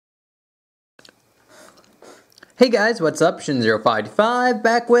Hey guys, what's up? Shin0525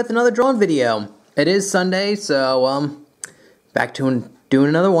 back with another drawing video. It is Sunday, so back to doing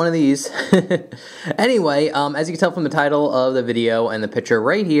another one of these. Anyway, as you can tell from the title of the video and the picture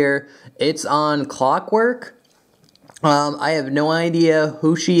right here, it's on Clockwork. I have no idea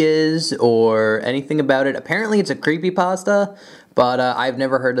who she is or anything about it. Apparently it's a creepypasta, but I've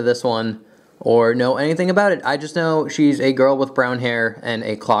never heard of this one or know anything about it. I just know she's a girl with brown hair and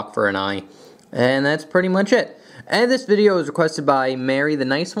a clock for an eye. And that's pretty much it. And this video was requested by Mary the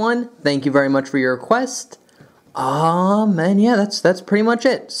Nice One. Thank you very much for your request. And yeah, that's pretty much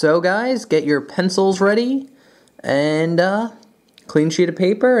it. So guys, get your pencils ready and clean sheet of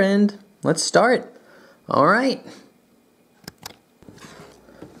paper and let's start. Alright.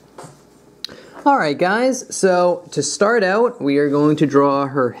 Alright guys, so to start out, we are going to draw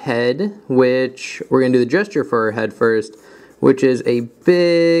her head, which we're going to do the gesture for her head first, which is a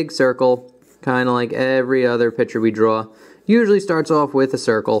big circle. Kind of like every other picture we draw. Usually starts off with a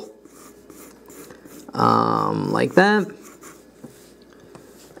circle. Like that.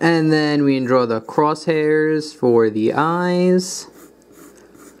 And then we can draw the crosshairs for the eyes.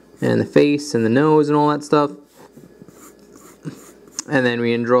 And the face and the nose and all that stuff. And then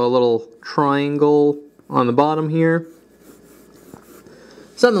we can draw a little triangle on the bottom here.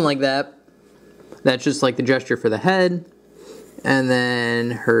 Something like that. That's just like the gesture for the head. And then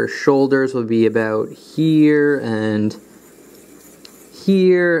her shoulders will be about here, and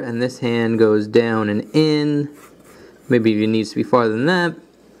this hand goes down and in. Maybe it needs to be farther than that.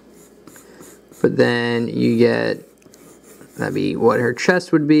 But then you get, that'd be what her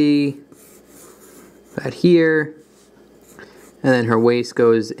chest would be, about here. And then her waist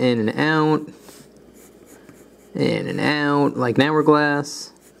goes in and out, like an hourglass.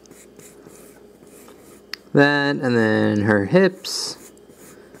 That, and then her hips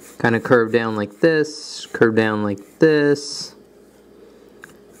kind of curve down like this, curve down like this,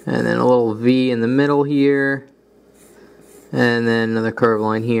 and then a little V in the middle here, and then another curve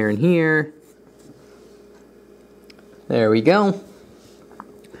line here and here. There we go.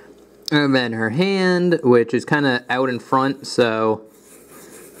 And then her hand, which is kind of out in front, so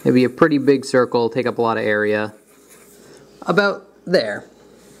it'd be a pretty big circle, take up a lot of area. About there.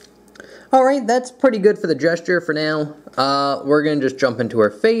 Alright, that's pretty good for the gesture for now. We're going to just jump into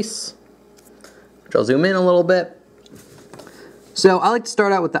her face, which I'll zoom in a little bit. So I like to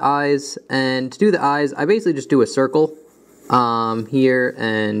start out with the eyes, and to do the eyes, I basically just do a circle here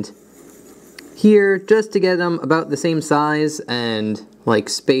and here, just to get them about the same size and like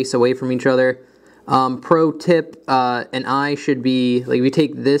space away from each other. Pro tip, an eye should be, like if you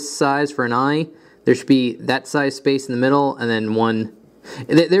take this size for an eye, there should be that size space in the middle, and then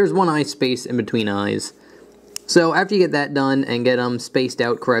there's one eye space in between eyes. So after you get that done and get them spaced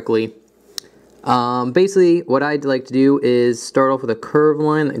out correctly, basically what I'd like to do is start off with a curved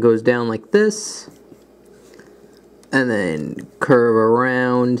line that goes down like this, and then curve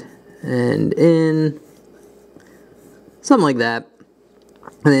around and in, something like that.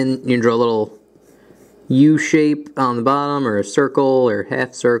 And then you can draw a little U shape on the bottom, or a circle, or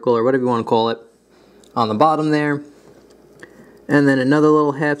half circle, or whatever you want to call it, on the bottom there. And then another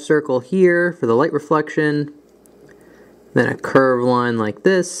little half circle here for the light reflection. Then a curved line like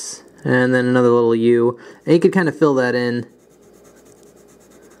this. And then another little U. And you could kind of fill that in.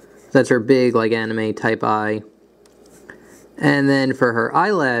 That's her big, like, anime type eye. And then for her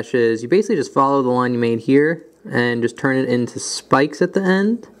eyelashes, you basically just follow the line you made here and just turn it into spikes at the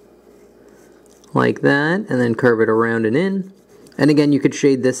end. Like that. And then curve it around and in. And again, you could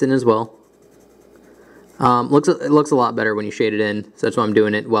shade this in as well. It looks a lot better when you shade it in, so that's why I'm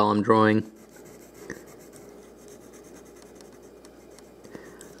doing it while I'm drawing.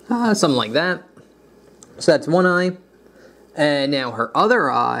 Something like that. So that's one eye. And now her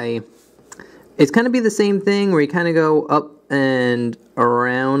other eye, it's kind of be the same thing where you kind of go up and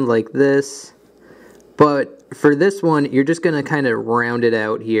around like this. But for this one, you're just going to kind of round it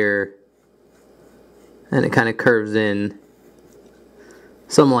out here. And it kind of curves in.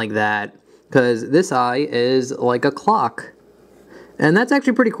 Something like that. Because this eye is like a clock. And that's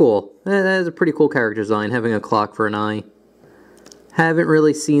actually pretty cool. That is a pretty cool character design, having a clock for an eye. Haven't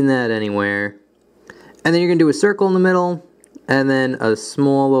really seen that anywhere. And then you're going to do a circle in the middle. And then a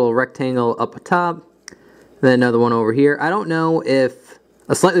small little rectangle up top. Then another one over here. I don't know if...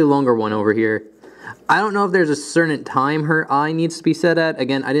 a slightly longer one over here. I don't know if there's a certain time her eye needs to be set at.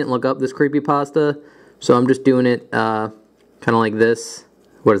 Again, I didn't look up this creepypasta. So I'm just doing it kind of like this.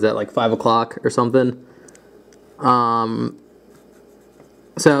 What is that, like 5 o'clock or something? So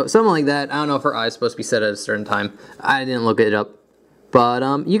something like that. I don't know if her eye's supposed to be set at a certain time. I didn't look it up.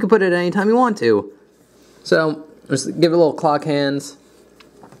 But you can put it at any time you want to. So Just give it a little clock hands.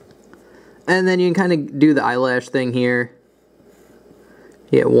 And then you can kind of do the eyelash thing here.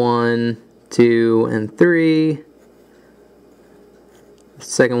 You get 1, 2, and 3. The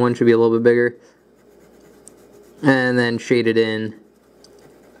second one should be a little bit bigger. And then shade it in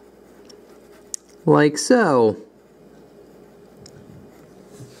like so.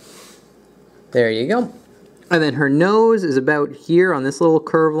 There you go. And then her nose is about here on this little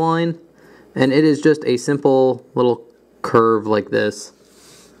curve line, and it is just a simple little curve like this.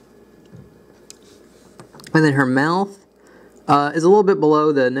 And then her mouth is a little bit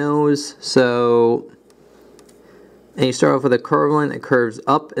below the nose, and you start off with a curve line that curves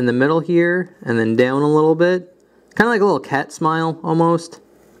up in the middle here, and then down a little bit. Kind of like a little cat smile, almost,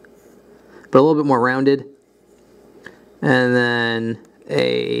 but a little bit more rounded. And then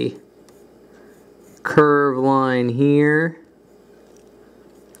a curve line here,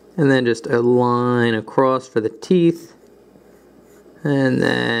 and then just a line across for the teeth, and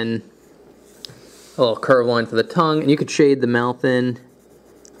then a little curve line for the tongue, and you could shade the mouth in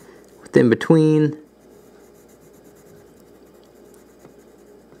between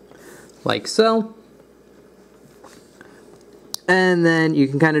like so. And then you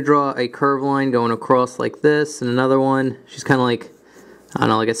can kind of draw a curve line going across like this, and another one. She's kind of like, I don't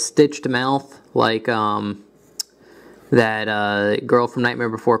know, like a stitched mouth, like that girl from Nightmare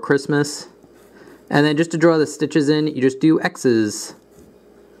Before Christmas. And then just to draw the stitches in, you just do X's.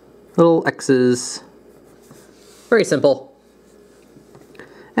 Little X's. Very simple.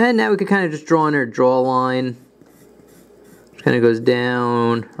 And now we can kind of just draw in her jawline. Just kind of goes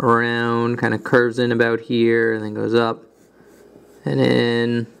down, around, kind of curves in about here, and then goes up and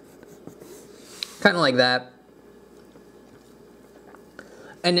in. Kind of like that.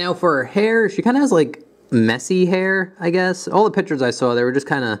 And now for her hair, she kind of has like messy hair, I guess. All the pictures I saw, they were just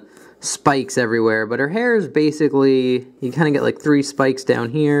kind of spikes everywhere. But her hair is basically, you kind of get like 3 spikes down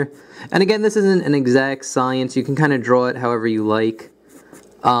here. And again, this isn't an exact science. You can kind of draw it however you like.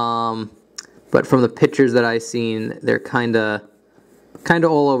 But from the pictures that I've seen, they're kind of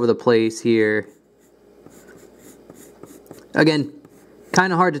all over the place here. Again,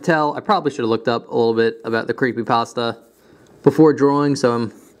 kind of hard to tell. I probably should have looked up a little bit about the creepypasta before drawing, so I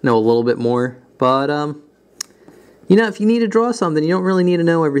know a little bit more. But, you know, if you need to draw something, you don't really need to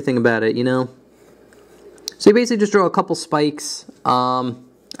know everything about it, you know? So you basically just draw a couple spikes.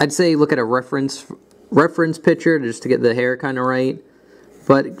 I'd say look at a reference picture just to get the hair kind of right.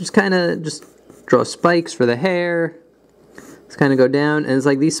 But just kind of just draw spikes for the hair. Just kind of go down, and it's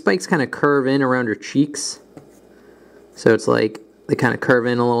like these spikes kind of curve in around her cheeks. So it's like they kind of curve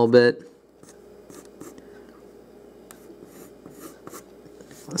in a little bit.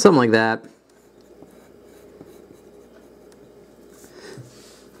 Something like that.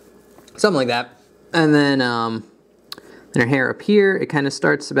 Something like that. And then her hair up here, it kind of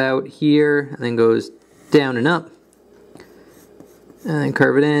starts about here and then goes down and up. And then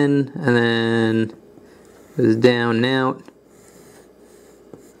curve it in, and then goes down and out.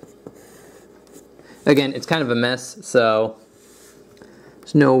 Again, it's kind of a mess, so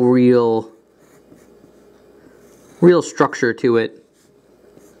there's no real structure to it.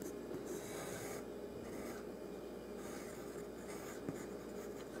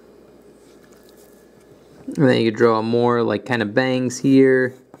 And then you could draw more like kind of bangs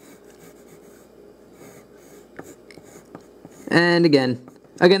here. And again,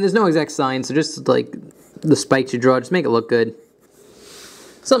 there's no exact science, so just like the spikes you draw, just make it look good.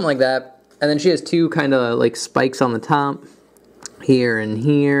 Something like that. And then she has 2 kind of like spikes on the top, here and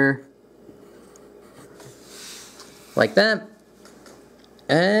here. Like that.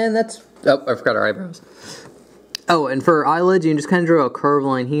 And that's, oh, I forgot her eyebrows. Oh, and for her eyelids, you can just kind of draw a curved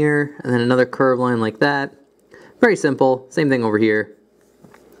line here, and then another curved line like that. Very simple. Same thing over here.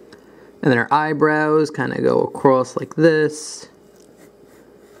 And then her eyebrows kind of go across like this.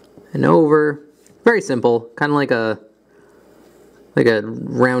 And over. Very simple. Kind of like a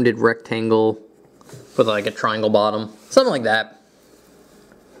rounded rectangle with like a triangle bottom. Something like that.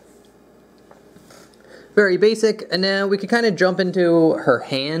 Very basic. And now we can kind of jump into her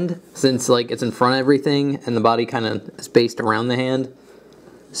hand, since like it's in front of everything and the body kind of is based around the hand.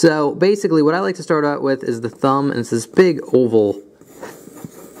 So basically what I like to start out with is the thumb, and it's this big oval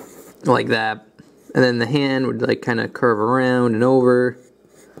like that. And then the hand would like kind of curve around and over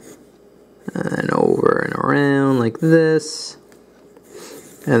and around like this.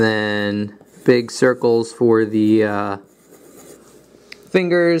 And then big circles for the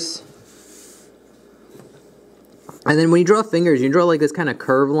fingers. And then when you draw fingers, you draw like this kind of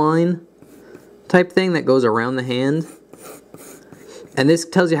curve line type thing that goes around the hand. And this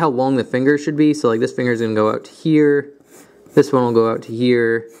tells you how long the finger should be. So like this finger is going to go out to here. This one will go out to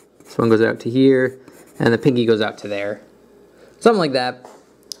here. This one goes out to here. And the pinky goes out to there. Something like that.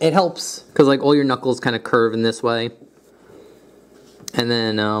 It helps because like all your knuckles kind of curve in this way. And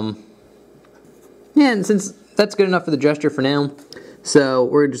then, yeah, and since that's good enough for the gesture for now, so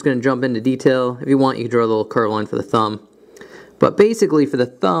we're just going to jump into detail. If you want, you can draw a little curve line for the thumb. But basically for the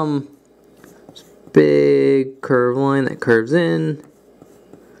thumb, big curve line that curves in.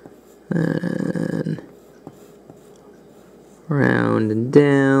 And round and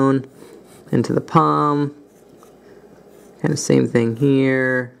down into the palm. Kind of same thing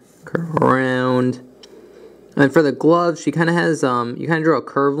here. Curve around. And for the glove, she kind of has, you kind of draw a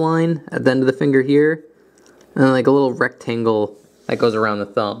curve line at the end of the finger here. And then like a little rectangle that goes around the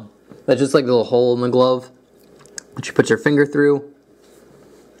thumb. That's just like a little hole in the glove that she puts her finger through.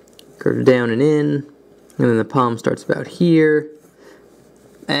 Curve down and in. And then the palm starts about here.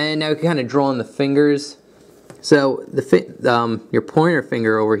 And now you can kind of draw on the fingers. So your pointer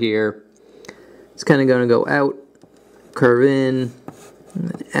finger over here is kind of going to go out, curve in, and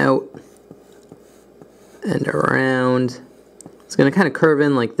then out, and around. It's going to kind of curve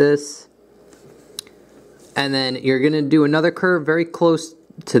in like this. And then you're going to do another curve very close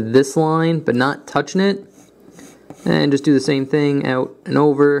to this line, but not touching it. And just do the same thing, out and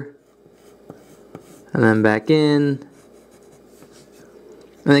over. And then back in.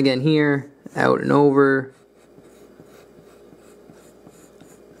 And again here, out and over.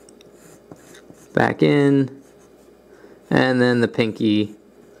 Back in. And then the pinky.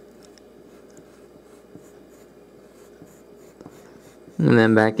 And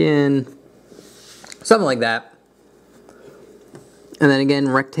then back in. Something like that. And then again,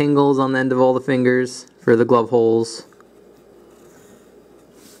 rectangles on the end of all the fingers for the glove holes.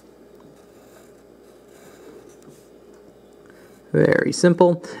 Very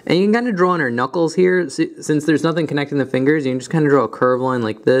simple. And you can kind of draw on her knuckles here. Since there's nothing connecting the fingers, you can just kind of draw a curve line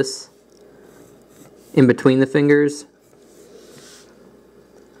like this in between the fingers.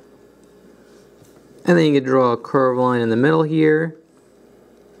 And then you can draw a curve line in the middle here.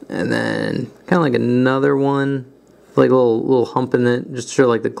 And then kind of like another one, like a little hump in it, just to show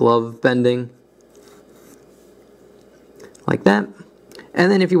like the glove bending. Like that.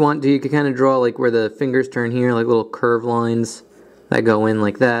 And then if you want to, you can kind of draw like where the fingers turn here, like little curve lines that go in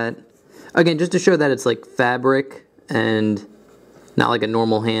like that. Again, just to show that it's like fabric and not like a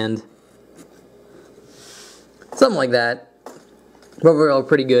normal hand. Something like that. But overall,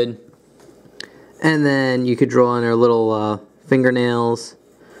 pretty good. And then you could draw on our little fingernails.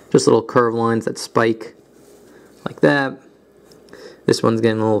 Just little curve lines that spike like that. This one's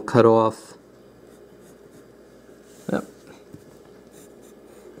getting a little cut off. Yep.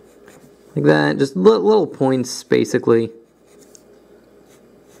 Like that. Just little points, basically.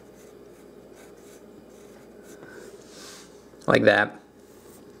 Like that.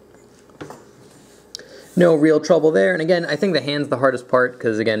 No real trouble there. And again, I think the hand's the hardest part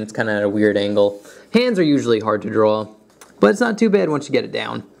because, again, it's kind of at a weird angle. Hands are usually hard to draw, but it's not too bad once you get it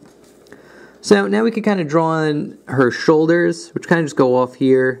down. So now we can kind of draw in her shoulders, which kind of just go off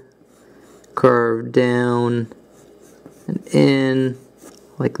here, curve down and in,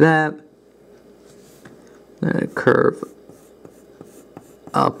 like that. And curve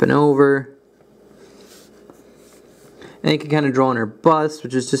up and over. And you can kind of draw on her bust,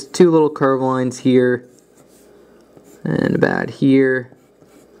 which is just two little curve lines here and about here,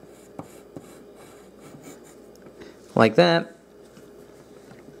 like that.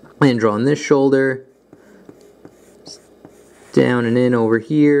 And draw on this shoulder, down and in over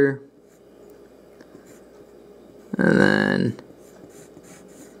here, and then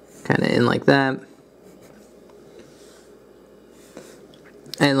kind of in like that.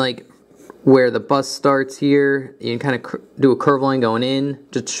 And like where the bust starts here, you can kind of do a curve line going in,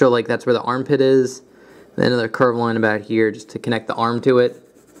 just to show like that's where the armpit is. Then another curve line about here, just to connect the arm to it.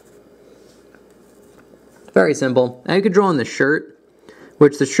 Very simple. Now you could draw on the shirt,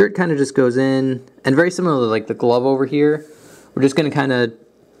 which the shirt kind of just goes in, and very similar to like the glove over here. We're just going to kind of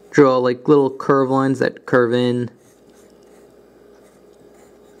draw like little curve lines that curve in.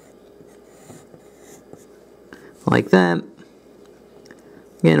 Like that.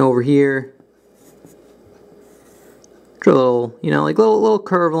 Again, over here. Draw a little, you know, like little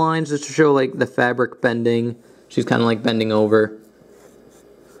curve lines just to show like the fabric bending. She's kind of like bending over.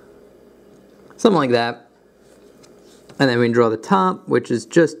 Something like that. And then we can draw the top, which is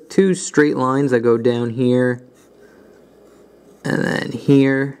just two straight lines that go down here. And then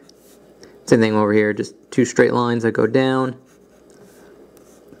here. Same thing over here, just two straight lines that go down.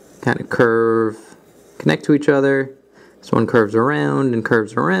 Kind of curve, connect to each other. This one curves around and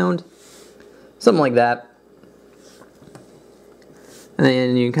curves around. Something like that. And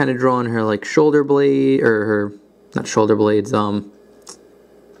then you can kind of draw on her like shoulder blade, or her, not shoulder blades, oh,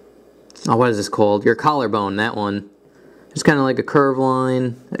 what is this called? Your collarbone, that one. Just kind of like a curve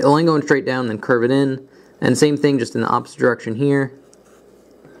line. A line going straight down, then curve it in. And same thing, just in the opposite direction here.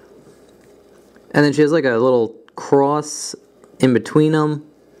 And then she has like a little cross in between them.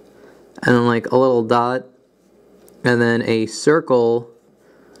 And then like a little dot. And then a circle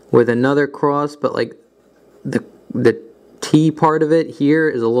with another cross, but like the T part of it here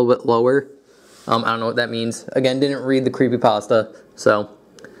is a little bit lower. I don't know what that means. Again, didn't read the creepypasta, so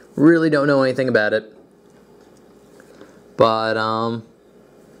really don't know anything about it. But,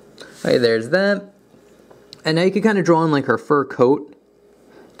 okay, there's that. And now you can kind of draw in like her fur coat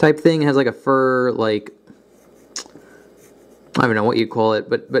type thing. It has like a fur, like, I don't know what you call it,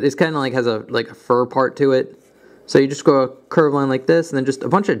 but it's kind of like has a fur part to it. So you just go a curve line like this, and then just a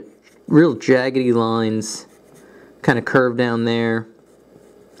bunch of real jaggedy lines kind of curve down there.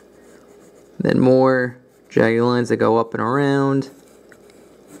 Then more jaggedy lines that go up and around.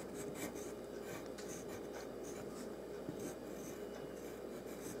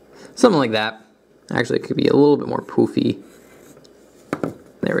 Something like that. Actually, it could be a little bit more poofy.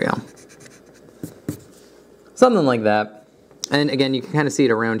 There we go. Something like that. And again, you can kind of see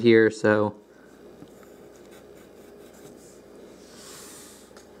it around here, so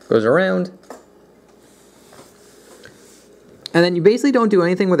goes around. And then you basically don't do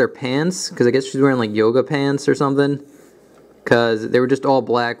anything with her pants, because I guess she's wearing like yoga pants or something. Because they were just all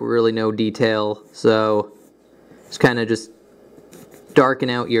black, really no detail. So just kind of just darken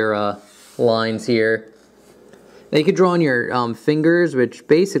out your lines here. Now you could draw on your fingers, which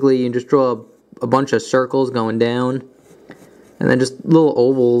basically you can just draw a bunch of circles going down. And then just little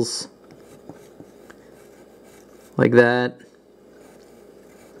ovals like that.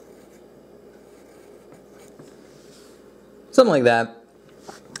 Something like that.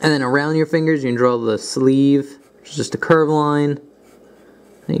 And then around your fingers, you can draw the sleeve, which is just a curve line.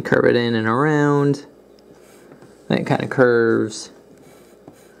 Then you curve it in and around. Then it kind of curves,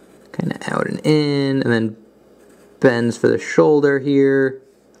 kind of out and in, and then bends for the shoulder here.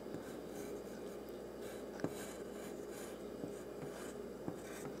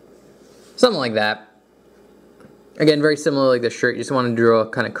 Something like that. Again, very similar like the shirt. You just want to draw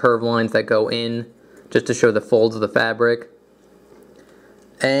kind of curved lines that go in, just to show the folds of the fabric.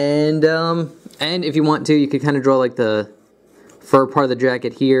 And if you want to, you could kind of draw like the fur part of the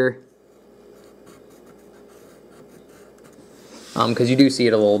jacket here. Because you do see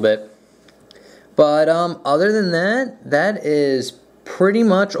it a little bit. But other than that, that is pretty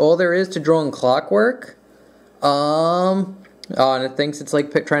much all there is to draw in Clockwork. Oh, and it thinks it's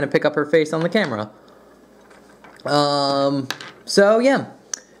like trying to pick up her face on the camera. So yeah.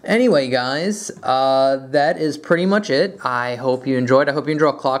 Anyway, guys, that is pretty much it. I hope you enjoyed. I hope you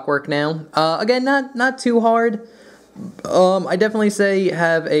enjoy Clockwork now. Again, not too hard. I definitely say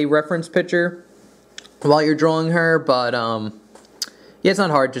have a reference picture while you're drawing her, but yeah, it's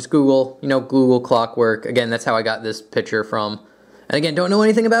not hard. Just Google, Google Clockwork. Again, that's how I got this picture from. And again, don't know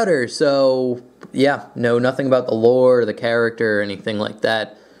anything about her, so yeah, know nothing about the lore, the character, or anything like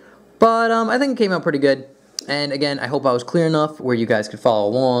that. But I think it came out pretty good. And again, I hope I was clear enough where you guys could follow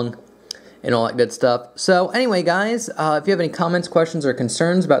along and all that good stuff. So anyway, guys, if you have any comments, questions, or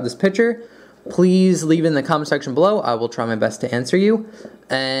concerns about this picture, please leave it in the comment section below. I will try my best to answer you.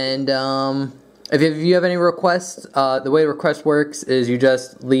 And if you have any requests, the way request works is you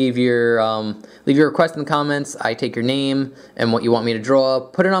just leave your request in the comments. I take your name and what you want me to draw,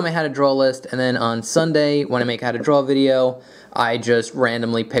 put it on my how to draw list, and then on Sunday when I make a how to draw video, I just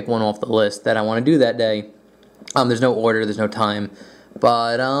randomly pick one off the list that I want to do that day. There's no order, there's no time,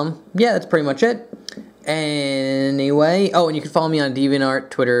 but yeah, that's pretty much it. Anyway, oh, and you can follow me on DeviantArt,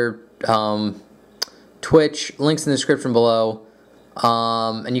 Twitter, Twitch, links in the description below.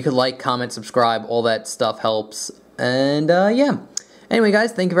 And you can like, comment, subscribe, all that stuff helps. And yeah. Anyway,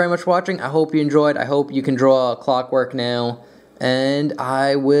 guys, thank you very much for watching. I hope you enjoyed. I hope you can draw Clockwork now. And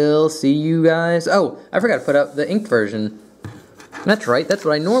I will see you guys. Oh, I forgot to put up the ink version. That's right, that's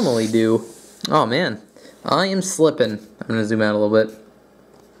what I normally do. Oh man, I am slipping. I'm gonna zoom out a little bit.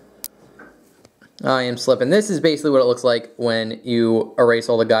 I am slipping. This is basically what it looks like when you erase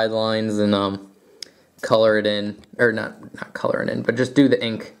all the guidelines and color it in, or not color it in, but just do the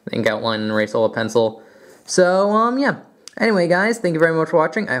ink outline and erase all the pencil. So yeah. Anyway, guys, thank you very much for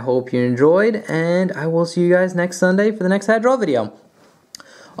watching. I hope you enjoyed, and I will see you guys next Sunday for the next How to Draw video.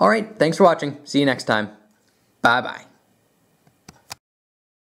 Alright, thanks for watching. See you next time. Bye-bye.